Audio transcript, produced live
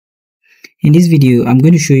In this video, I'm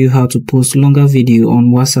going to show you how to post longer video on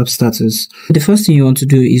WhatsApp status. The first thing you want to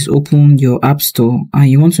do is open your App Store and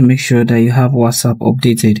you want to make sure that you have WhatsApp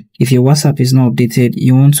updated. If your WhatsApp is not updated,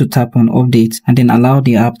 you want to tap on Update and then allow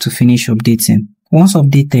the app to finish updating. Once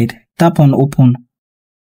updated, tap on Open.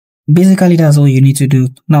 Basically, that's all you need to do.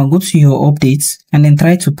 Now go to your updates and then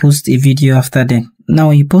try to post a video after that. Now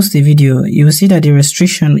when you post a video, you will see that the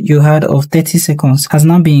restriction you had of 30 seconds has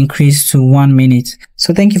now been increased to 1 minute.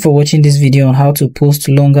 So thank you for watching this video on how to post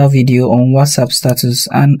longer video on WhatsApp status,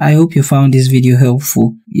 and I hope you found this video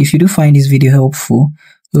helpful. If you do find this video helpful,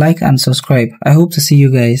 like and subscribe. I hope to see you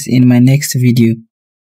guys in my next video.